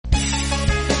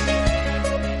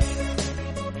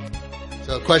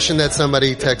A question that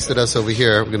somebody texted us over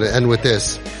here. We're going to end with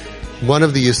this. One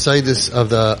of the yesodis of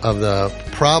the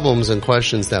problems and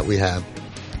questions that we have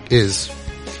is,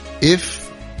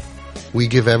 if we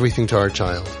give everything to our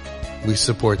child, we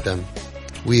support them,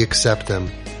 we accept them,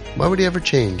 why would he ever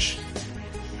change?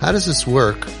 How does this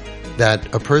work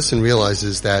that a person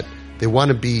realizes that they want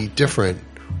to be different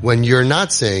when you're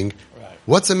not saying,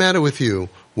 what's the matter with you?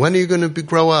 When are you going to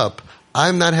grow up?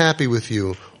 I'm not happy with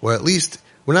you. Or at least,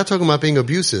 we're not talking about being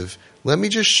abusive. Let me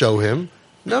just show him,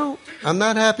 no, I'm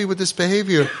not happy with this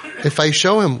behavior. If I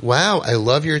show him, wow, I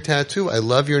love your tattoo, I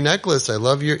love your necklace, I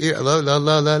love your ear, la, la,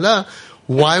 la, la, la,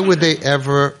 why would they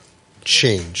ever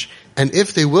change? And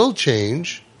if they will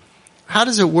change, how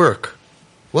does it work?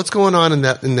 What's going on in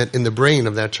the brain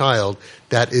of that child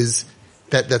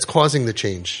that's causing the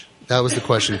change? That was the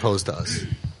question posed to us.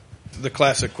 The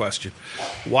classic question.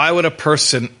 Why would a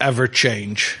person ever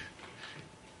change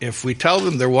if we tell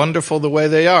them they're wonderful the way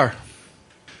they are?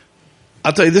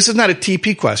 I'll tell you, this is not a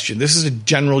TP question. This is a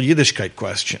general Yiddishkeit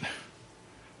question.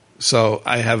 So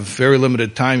I have very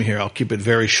limited time here. I'll keep it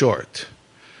very short.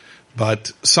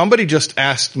 But somebody just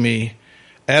asked me,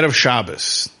 RAV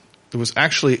Shabbos, there was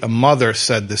actually a mother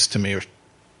said this to me or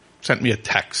sent me a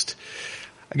text.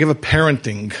 I give a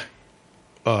parenting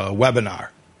webinar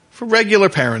for regular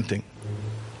parenting,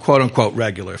 quote unquote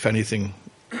regular, if anything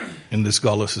in this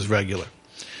gullus is regular.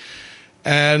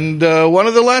 And one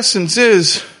of the lessons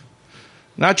is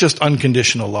not just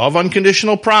unconditional love,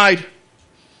 unconditional pride.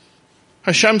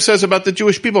 Hashem says about the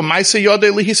Jewish people, Ma'aseh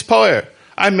Yodei Lihispoer.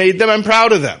 I made them, I'm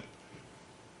proud of them.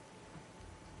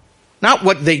 Not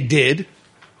what they did,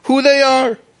 who they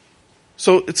are.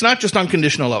 So it's not just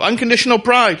unconditional love, unconditional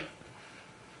pride.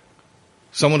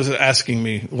 Someone is asking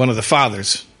me, one of the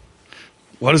fathers,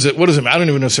 what is it? I don't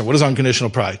even understand. What is unconditional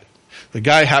pride? The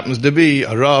guy happens to be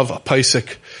a Rav, a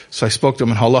Paisik. So I spoke to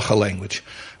him in halacha language.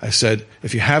 I said,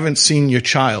 if you haven't seen your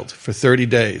child for 30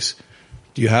 days,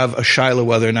 do you have a shaila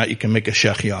whether or not you can make a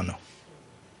shechianu?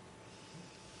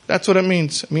 That's what it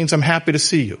means. It means I'm happy to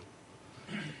see you.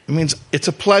 It means it's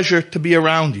a pleasure to be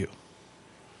around you.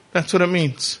 That's what it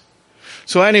means.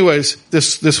 So anyways,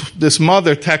 this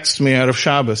mother texts me out of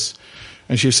Shabbos,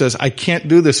 and she says, I can't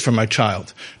do this for my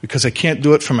child because I can't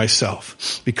do it for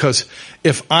myself. Because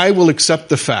if I will accept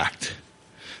the fact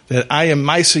that I am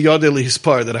Ma'aseh Yodei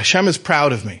Lihispar, that Hashem is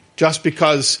proud of me just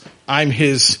because I'm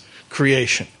His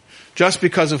creation, just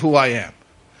because of who I am,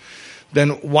 then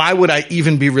why would I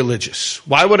even be religious?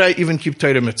 Why would I even keep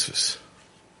Torah mitzvahs?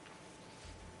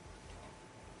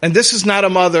 And this is not a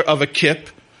mother of a kip.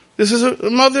 This is a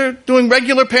mother doing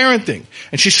regular parenting.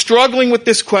 And she's struggling with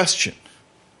this question.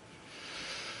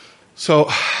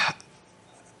 So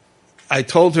I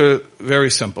told her very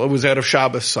simple. It was out of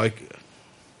Shabbos, so I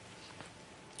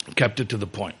kept it to the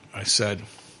point. I said,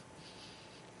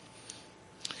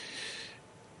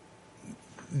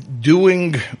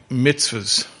 doing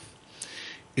mitzvahs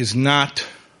is not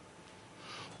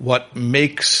what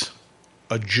makes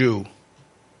a Jew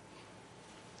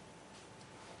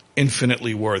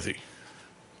infinitely worthy,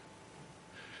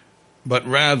 but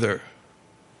rather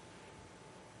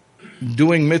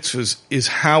doing mitzvahs is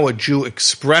how a Jew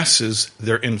expresses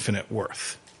their infinite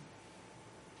worth.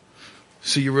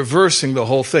 So you're reversing the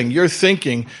whole thing. You're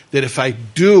thinking that if I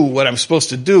do what I'm supposed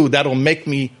to do, that'll make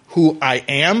me who I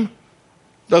am.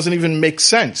 Doesn't even make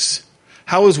sense.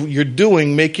 How is what you're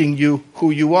doing making you who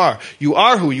you are? You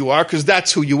are who you are because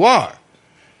that's who you are.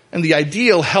 And the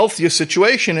ideal, healthiest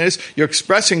situation is you're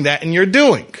expressing that in your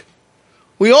doing.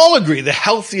 We all agree the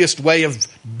healthiest way of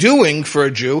doing for a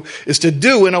Jew is to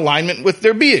do in alignment with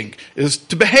their being, is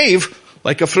to behave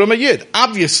like a Fruma Yid,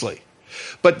 obviously.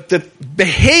 But the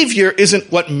behavior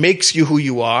isn't what makes you who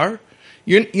you are.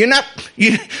 Doing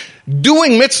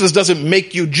mitzvahs doesn't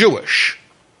make you Jewish.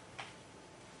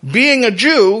 Being a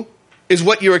Jew is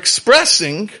what you're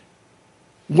expressing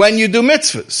when you do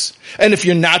mitzvahs. And if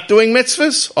you're not doing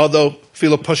mitzvahs, although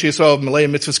Philo Pashi Yisrael Malay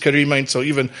mitzvahs karimain, so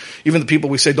even the people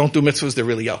we say don't do mitzvahs, they're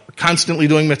really constantly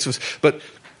doing mitzvahs. But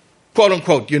quote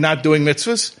unquote, you're not doing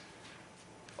mitzvahs.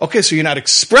 Okay, so you're not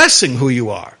expressing who you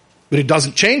are, but it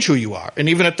doesn't change who you are. And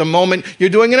even at the moment you're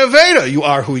doing an Aveda, you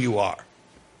are who you are.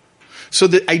 So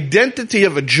the identity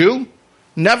of a Jew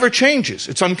never changes.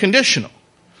 It's unconditional.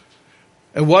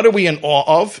 And what are we in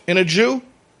awe of in a Jew?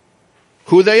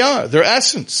 Who they are, their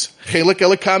essence. Chelik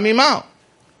elikam imam.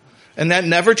 And that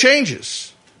never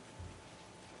changes.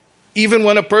 Even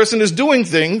when a person is doing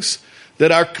things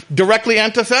that are directly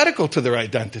antithetical to their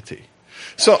identity.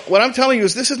 So what I'm telling you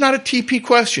is this is not a TP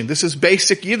question. This is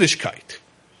basic Yiddishkeit.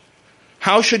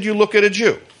 How should you look at a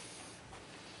Jew?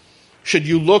 Should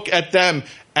you look at them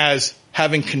as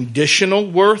having conditional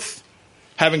worth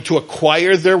having to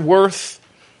acquire their worth,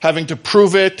 having to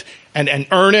prove it and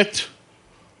earn it?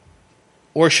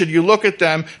 Or should you look at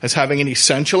them as having an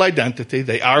essential identity?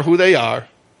 They are who they are.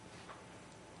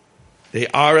 They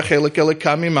are a chelik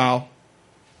elikah mimal.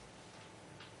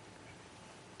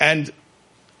 And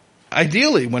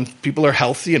ideally, when people are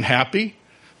healthy and happy,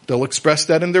 they'll express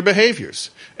that in their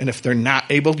behaviors. And if they're not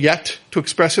able yet to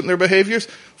express it in their behaviors,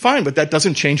 fine, but that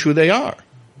doesn't change who they are.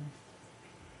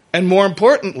 And more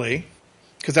importantly,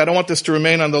 because I don't want this to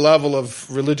remain on the level of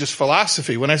religious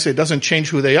philosophy, when I say it doesn't change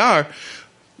who they are,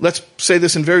 let's say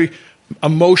this in very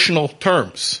emotional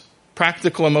terms,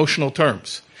 practical emotional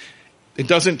terms. It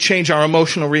doesn't change our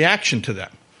emotional reaction to them.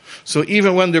 So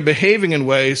even when they're behaving in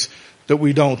ways that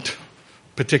we don't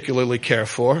particularly care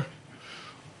for,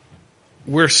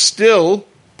 we're still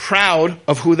proud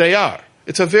of who they are.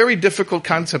 It's a very difficult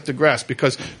concept to grasp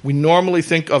because we normally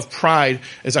think of pride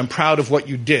as I'm proud of what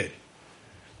you did.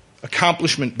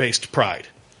 Accomplishment-based pride.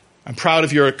 I'm proud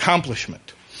of your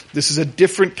accomplishment. This is a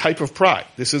different type of pride.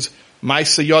 This is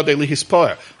ma'aseh yodei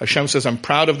lihispoer. Hashem says, I'm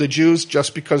proud of the Jews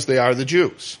just because they are the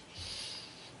Jews.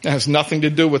 It has nothing to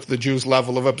do with the Jews'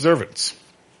 level of observance.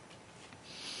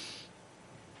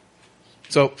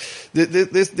 So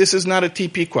this is not a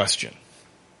TP question.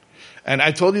 And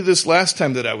I told you this last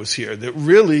time that I was here, that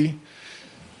really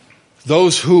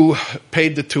those who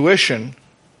paid the tuition,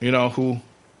 who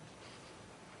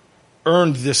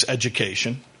earned this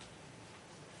education,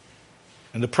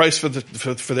 and the price for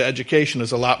the education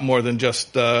is a lot more than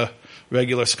just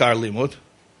regular skar limud.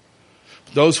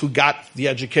 Those who got the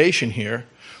education here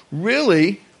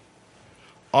really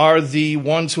are the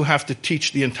ones who have to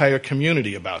teach the entire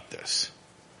community about this.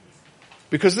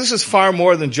 Because this is far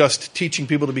more than just teaching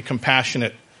people to be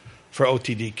compassionate for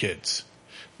OTD kids.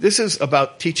 This is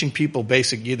about teaching people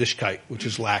basic Yiddishkeit, which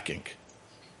is lacking.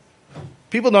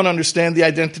 People don't understand the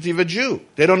identity of a Jew.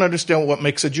 They don't understand what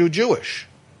makes a Jew Jewish.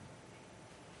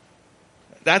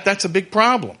 That's a big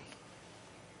problem.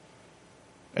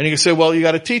 And you can say, well, you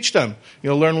got to teach them.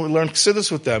 Learn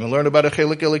chassidus with them and learn about a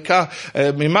chelik elikah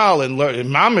mimal and learn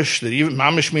mamish. That even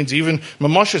mamish means even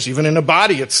mamoshes, even in a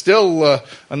body, it's still a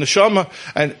neshama.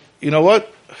 And you know what?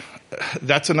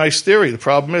 That's a nice theory. The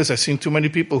problem is, I've seen too many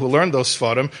people who learn those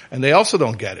svarim and they also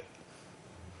don't get it.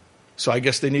 So I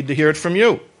guess they need to hear it from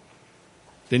you.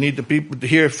 They need to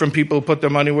hear it from people who put their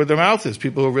money where their mouth is,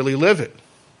 people who really live it.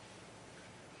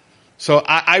 So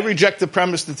I reject the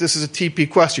premise that this is a TP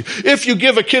question. If you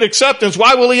give a kid acceptance,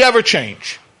 why will he ever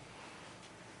change?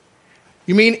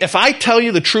 You mean if I tell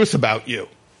you the truth about you,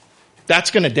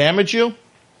 that's going to damage you?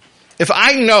 If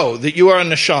I know that you are a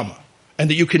neshama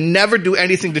and that you can never do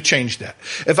anything to change that,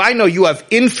 if I know you have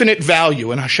infinite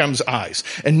value in Hashem's eyes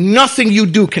and nothing you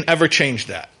do can ever change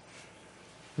that,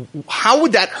 how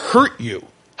would that hurt you?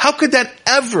 How could that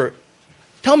ever?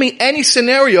 Tell me any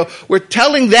scenario where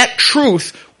telling that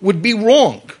truth would be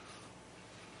wrong.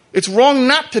 It's wrong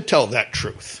not to tell that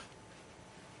truth.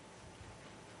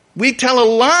 We tell a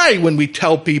lie when we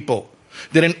tell people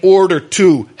that in order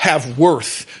to have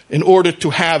worth, in order to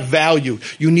have value,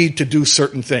 you need to do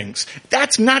certain things.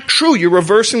 That's not true. You're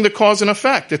reversing the cause and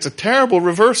effect. It's a terrible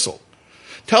reversal.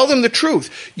 Tell them the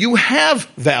truth. You have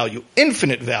value,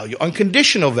 infinite value,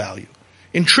 unconditional value,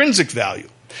 intrinsic value.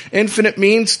 Infinite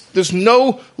means there's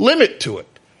no limit to it.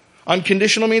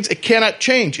 Unconditional means it cannot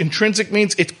change. Intrinsic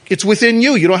means it's within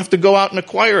you. You don't have to go out and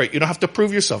acquire it. You don't have to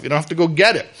prove yourself. You don't have to go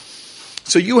get it.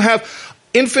 So you have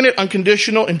infinite,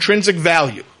 unconditional, intrinsic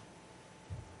value.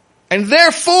 And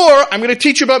therefore, I'm going to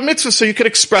teach you about mitzvahs so you can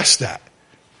express that.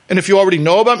 And if you already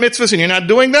know about mitzvahs and you're not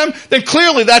doing them, then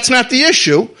clearly that's not the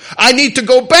issue. I need to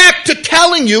go back to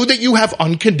telling you that you have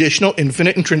unconditional,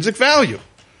 infinite, intrinsic value.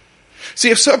 See,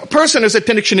 if a person is a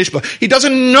tinnik shenishba, he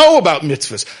doesn't know about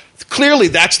mitzvahs. Clearly,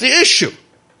 that's the issue.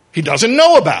 He doesn't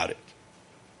know about it.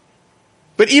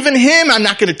 But even him, I'm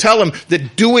not going to tell him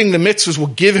that doing the mitzvahs will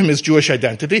give him his Jewish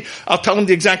identity. I'll tell him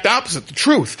the exact opposite, the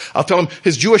truth. I'll tell him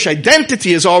his Jewish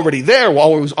identity is already there,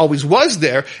 always was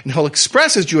there, and he'll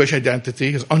express his Jewish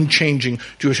identity, his unchanging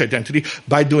Jewish identity,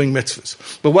 by doing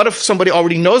mitzvahs. But what if somebody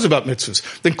already knows about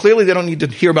mitzvahs? Then clearly they don't need to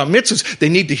hear about mitzvahs. They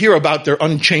need to hear about their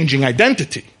unchanging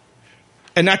identity.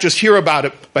 And not just hear about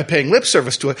it by paying lip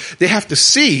service to it. They have to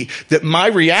see that my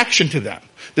reaction to them,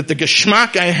 that the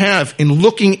geschmack I have in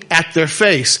looking at their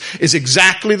face is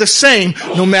exactly the same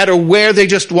no matter where they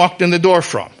just walked in the door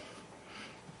from.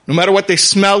 No matter what they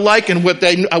smell like and what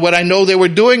I know they were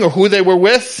doing or who they were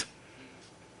with.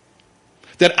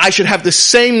 that I should have the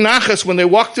same nachas when they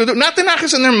walk through not the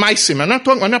nachas in their maisim.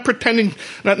 I'm not pretending,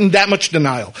 not in that much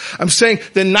denial. I'm saying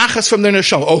the nachas from their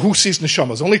neshama. Oh, who sees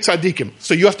neshamas? Only tzaddikim.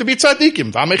 So you have to be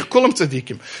tzaddikim. V'amech kulam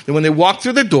tzaddikim. Then when they walk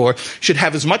through the door, should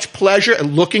have as much pleasure at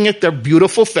looking at their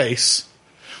beautiful face,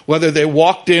 whether they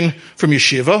walked in from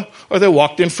yeshiva or they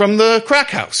walked in from the crack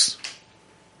house.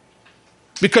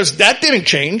 Because that didn't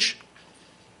change.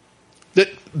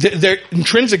 Their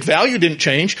intrinsic value didn't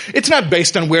change. It's not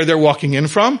based on where they're walking in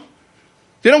from.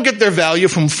 They don't get their value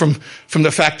from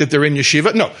the fact that they're in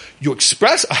yeshiva. No,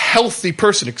 a healthy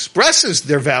person expresses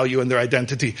their value and their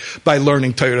identity by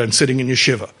learning Torah and sitting in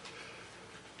yeshiva.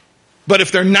 But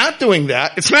if they're not doing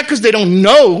that, it's not because they don't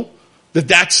know that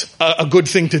that's a good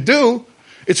thing to do.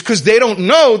 It's because they don't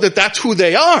know that that's who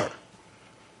they are.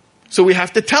 So we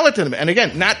have to tell it to them. And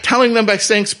again, not telling them by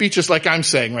saying speeches like I'm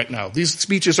saying right now. These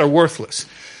speeches are worthless.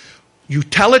 You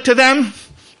tell it to them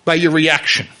by your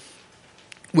reaction.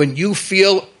 When you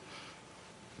feel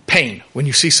pain, when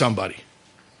you see somebody,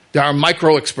 there are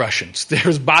micro expressions.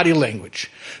 There's body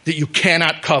language that you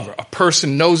cannot cover. A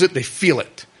person knows it, they feel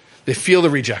it. They feel the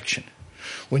rejection.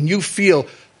 When you feel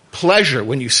pleasure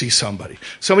when you see somebody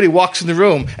walks in the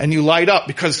room and you light up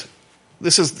because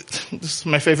this is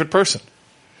my favorite person.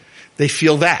 They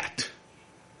feel that.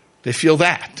 They feel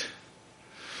that.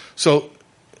 So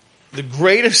the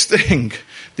greatest thing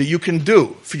that you can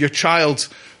do for your child's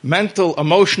mental,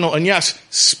 emotional, and yes,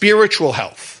 spiritual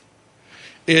health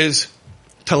is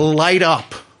to light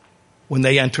up when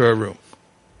they enter a room.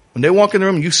 When they walk in the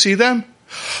room and you see them,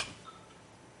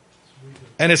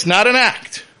 and it's not an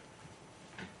act.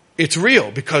 It's real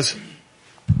because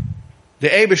the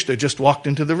Eibishter just walked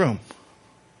into the room.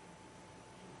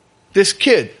 This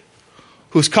kid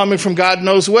who's coming from God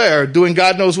knows where, doing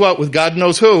God knows what with God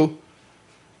knows who,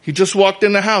 he just walked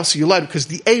in the house. You lied because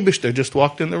the Eibishter just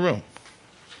walked in the room.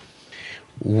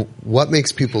 What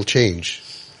makes people change?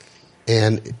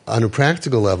 And on a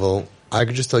practical level, I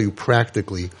can just tell you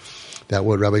practically that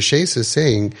what Rabbi Shais is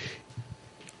saying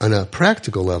on a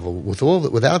practical level,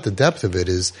 without the depth of it,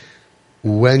 is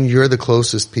when you're the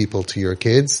closest people to your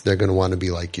kids, they're going to want to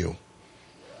be like you.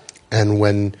 And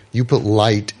when you put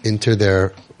light into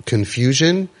their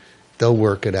confusion, they'll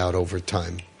work it out over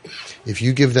time. If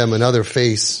you give them another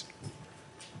face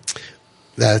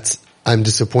that's, I'm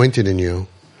disappointed in you,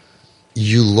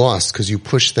 you lost because you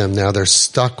pushed them. Now they're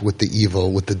stuck with the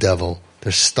evil, with the devil.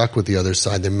 They're stuck with the other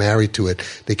side. They're married to it.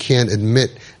 They can't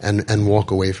admit and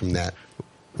walk away from that.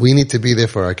 We need to be there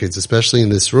for our kids, especially in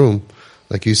this room.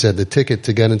 Like you said, the ticket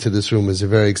to get into this room is a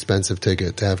very expensive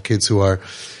ticket to have kids who are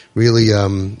really,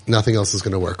 nothing else is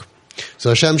going to work. So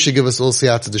Hashem should give us a little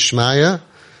siyata d'shmaya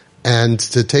and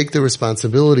to take the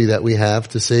responsibility that we have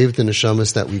to save the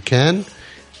neshamas that we can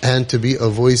and to be a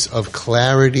voice of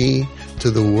clarity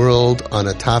to the world on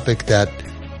a topic that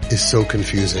is so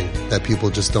confusing that people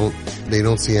just don't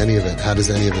see any of it. How does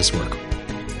any of this work?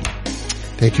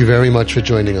 Thank you very much for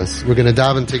joining us. We're going to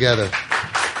daven together.